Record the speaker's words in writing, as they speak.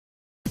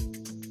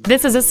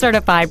This is a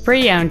certified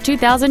pre-owned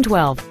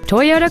 2012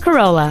 Toyota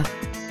Corolla.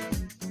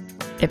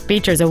 It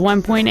features a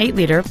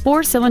 1.8-liter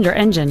four-cylinder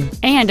engine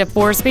and a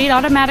 4-speed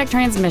automatic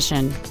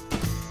transmission.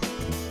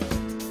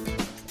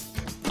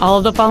 All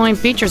of the following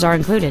features are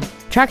included: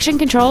 traction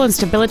control and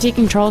stability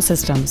control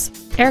systems,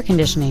 air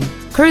conditioning,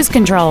 cruise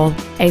control,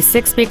 a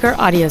 6-speaker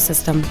audio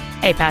system,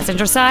 a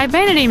passenger side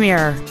vanity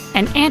mirror,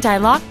 an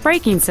anti-lock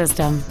braking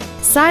system,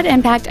 side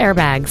impact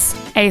airbags,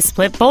 a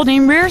split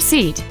folding rear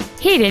seat,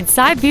 heated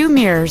side view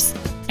mirrors,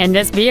 and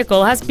this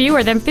vehicle has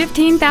fewer than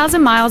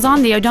 15,000 miles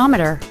on the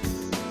odometer.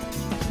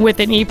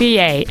 With an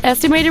EPA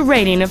estimated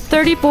rating of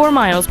 34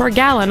 miles per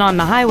gallon on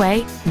the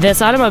highway,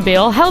 this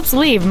automobile helps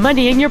leave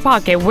money in your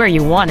pocket where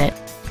you want it.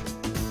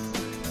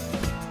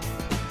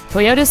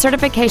 Toyota's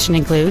certification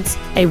includes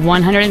a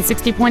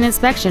 160-point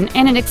inspection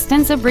and an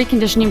extensive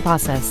reconditioning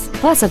process,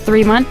 plus a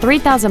 3-month,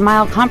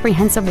 3,000-mile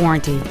comprehensive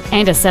warranty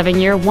and a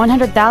 7-year,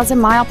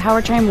 100,000-mile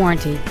powertrain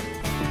warranty.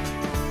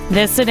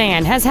 This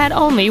sedan has had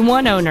only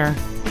one owner,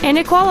 and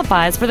it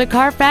qualifies for the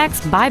Carfax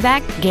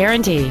buyback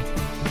guarantee.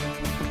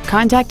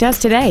 Contact us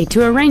today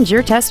to arrange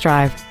your test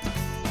drive.